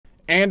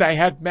and I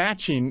had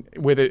matching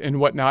with it and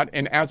whatnot.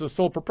 And as a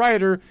sole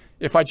proprietor,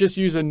 if I just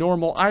use a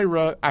normal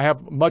IRA, I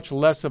have much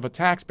less of a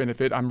tax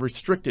benefit. I'm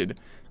restricted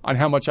on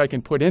how much I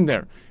can put in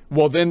there.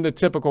 Well, then the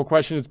typical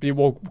question is,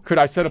 well, could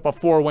I set up a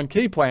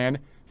 401k plan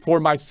for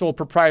my sole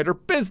proprietor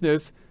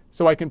business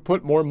so I can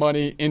put more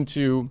money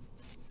into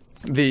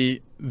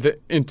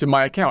into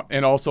my account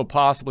and also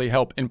possibly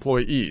help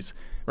employees,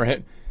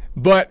 right?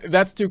 But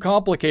that's too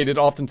complicated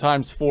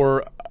oftentimes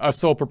for a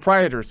sole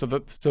proprietor.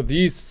 So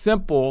these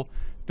simple,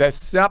 the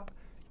SEP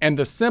and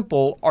the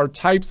simple are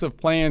types of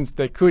plans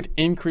that could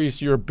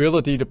increase your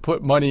ability to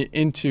put money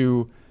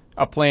into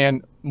a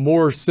plan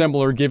more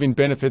similar, giving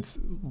benefits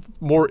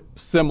more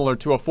similar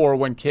to a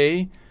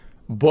 401k,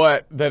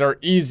 but that are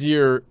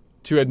easier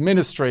to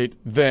administrate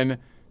than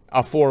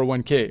a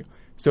 401k.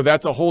 So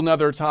that's a whole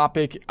nother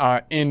topic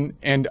in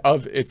and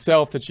of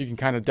itself that you can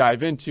kind of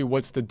dive into.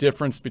 What's the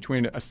difference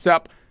between a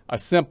SEP, a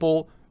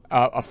simple,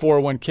 a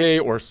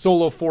 401k, or a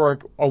solo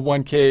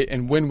 401k,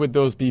 and when would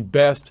those be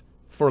best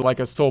for like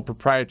a sole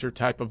proprietor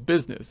type of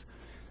business?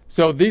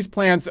 So these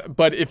plans,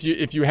 but if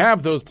you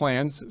have those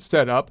plans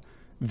set up,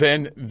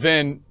 then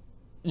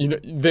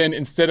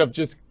instead of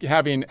just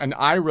having an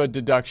IRA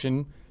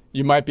deduction,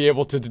 you might be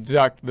able to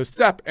deduct the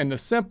SEP and the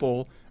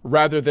simple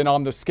rather than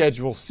on the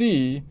Schedule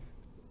C.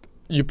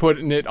 You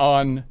putting it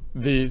on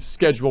the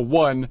Schedule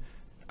 1,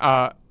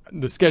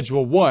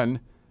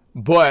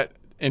 but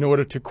in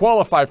order to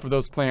qualify for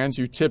those plans,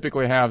 you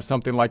typically have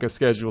something like a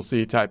Schedule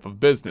C type of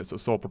business, a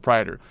sole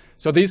proprietor.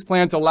 So these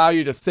plans allow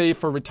you to save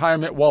for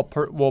retirement while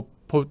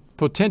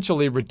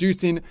potentially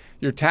reducing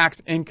your tax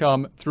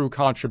income through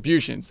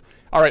contributions.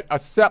 All right, a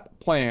SEP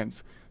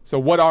plans. So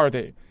what are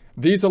they?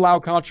 These allow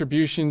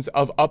contributions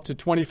of up to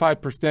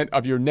 25%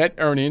 of your net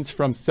earnings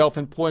from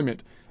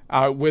self-employment,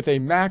 with a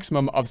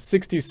maximum of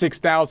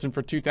 $66,000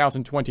 for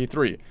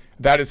 2023.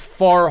 That is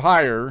far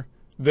higher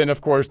than, of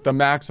course, the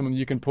maximum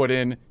you can put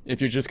in if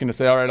you're just going to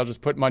say, all right, I'll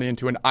just put money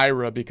into an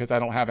IRA because I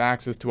don't have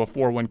access to a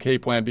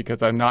 401k plan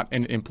because I'm not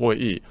an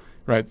employee,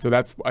 right? So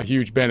that's a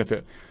huge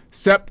benefit.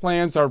 SEP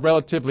plans are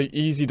relatively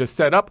easy to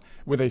set up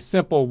with a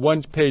simple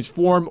one-page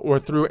form or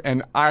through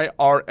an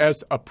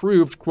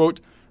IRS-approved,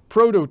 quote,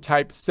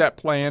 prototype SEP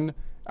plan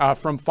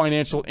from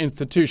financial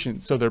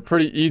institutions. So they're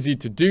pretty easy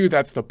to do.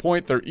 That's the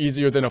point. They're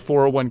easier than a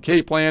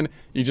 401k plan.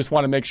 You just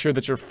want to make sure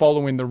that you're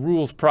following the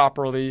rules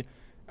properly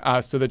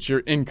so that you're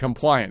in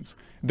compliance.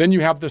 Then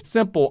you have the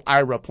simple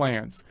IRA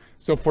plans.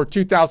 So for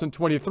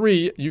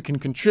 2023, you can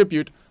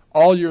contribute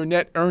all your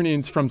net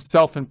earnings from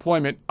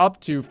self-employment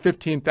up to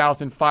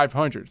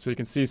 $15,500. So you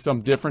can see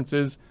some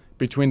differences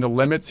between the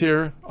limits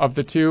here of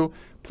the two,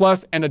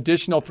 plus an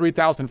additional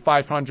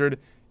 $3,500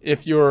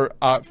 if you're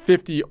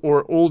 50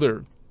 or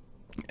older.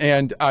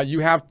 And you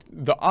have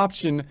the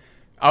option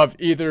of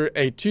either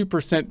a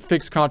 2%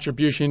 fixed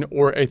contribution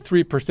or a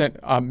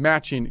 3%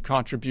 matching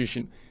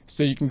contribution.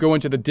 So you can go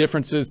into the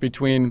differences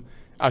between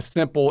a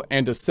simple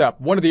and a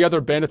SEP. One of the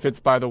other benefits,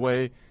 by the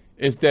way,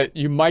 is that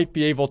you might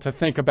be able to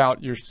think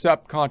about your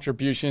SEP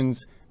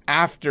contributions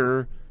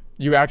after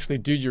you actually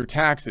do your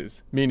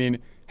taxes. Meaning,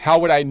 how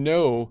would I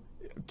know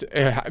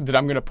that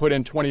I'm going to put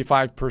in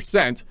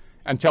 25%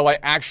 until I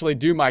actually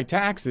do my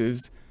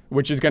taxes,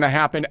 which is going to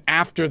happen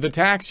after the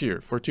tax year.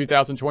 For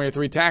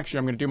 2023 tax year,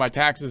 I'm going to do my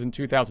taxes in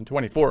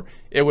 2024.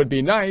 It would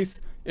be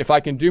nice if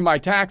I can do my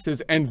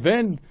taxes and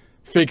then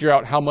figure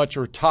out how much,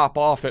 or top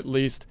off at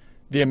least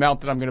the amount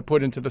that I'm going to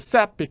put into the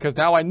SEP, because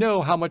now I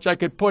know how much I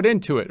could put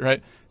into it,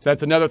 right? So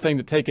that's another thing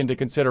to take into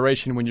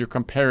consideration when you're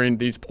comparing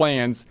these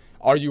plans.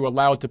 Are you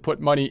allowed to put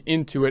money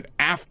into it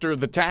after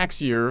the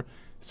tax year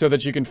so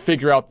that you can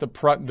figure out the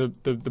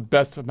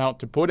best amount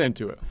to put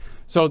into it?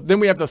 So then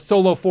we have the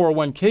solo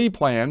 401k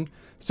plan.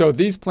 So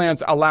these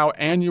plans allow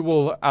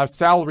annual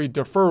salary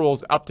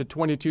deferrals up to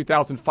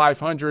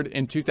 $22,500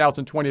 in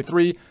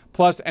 2023,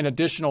 plus an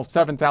additional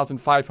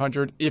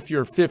 $7,500 if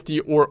you're 50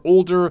 or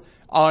older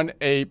on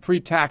a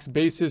pre-tax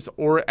basis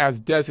or as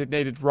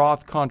designated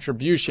Roth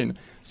contribution.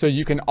 So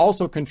you can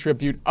also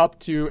contribute up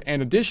to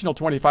an additional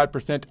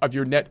 25% of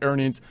your net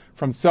earnings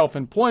from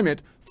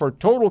self-employment for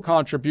total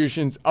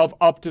contributions of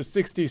up to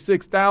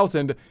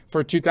 $66,000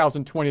 for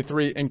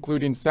 2023,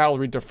 including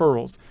salary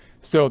deferrals.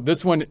 So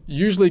this one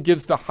usually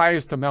gives the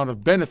highest amount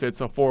of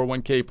benefits, a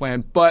 401k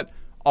plan, but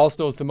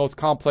also is the most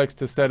complex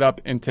to set up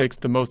and takes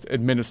the most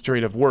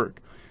administrative work.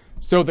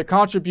 So the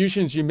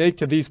contributions you make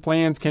to these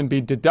plans can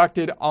be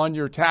deducted on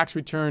your tax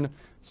return,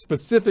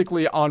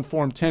 specifically on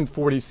Form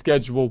 1040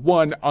 Schedule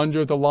 1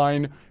 under the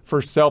line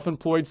for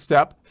self-employed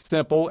SEP,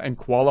 simple, and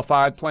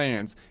qualified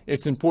plans.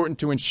 It's important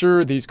to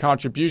ensure these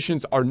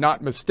contributions are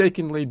not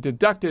mistakenly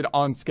deducted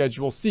on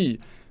Schedule C.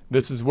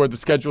 This is where the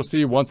Schedule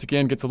C, once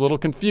again, gets a little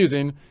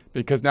confusing,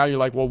 because now you're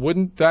like, well,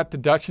 wouldn't that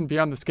deduction be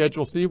on the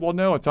Schedule C? Well,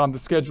 no, it's on the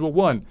Schedule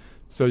 1.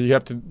 So you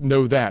have to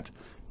know that.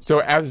 So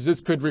as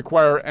this could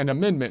require an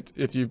amendment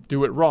if you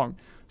do it wrong.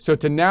 So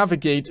to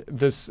navigate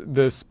the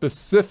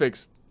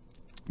specifics,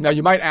 now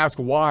you might ask,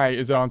 why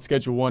is it on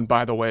Schedule 1,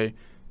 by the way?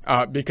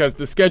 because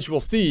the Schedule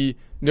C,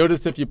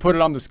 notice if you put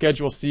it on the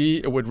Schedule C,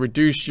 it would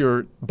reduce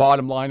your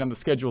bottom line on the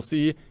Schedule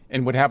C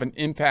and would have an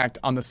impact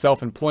on the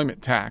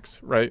self-employment tax,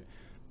 right?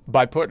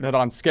 By putting it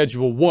on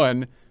Schedule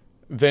 1,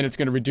 then it's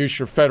going to reduce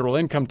your federal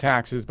income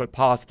taxes, but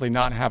possibly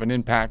not have an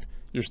impact.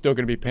 You're still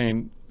going to be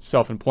paying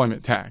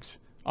self-employment tax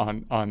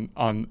on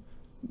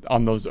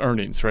those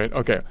earnings, right?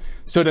 Okay,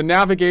 so to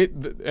navigate,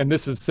 and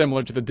this is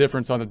similar to the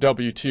difference on the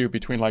W-2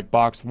 between like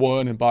box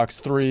 1 and box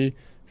 3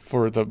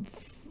 for the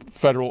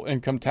federal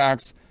income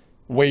tax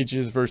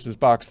wages versus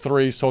box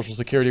 3 Social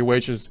Security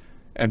wages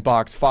and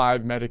box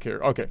 5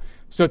 Medicare. Okay,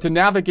 so to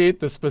navigate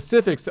the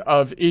specifics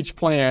of each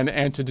plan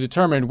and to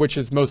determine which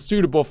is most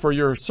suitable for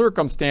your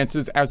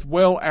circumstances, as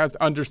well as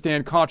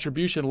understand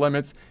contribution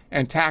limits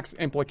and tax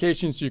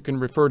implications, you can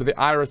refer to the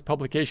IRS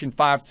publication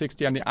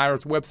 560 on the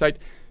IRS website.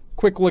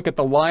 Quick look at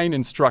the line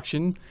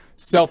instruction.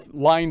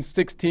 Line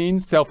 16,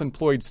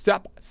 self-employed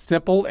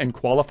simple and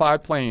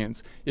qualified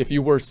plans. If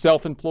you were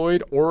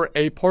self-employed or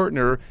a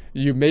partner,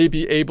 you may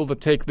be able to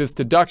take this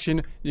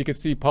deduction. You can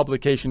see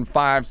publication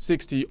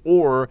 560,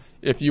 or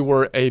if you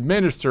were a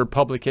minister,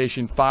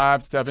 publication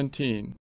 517.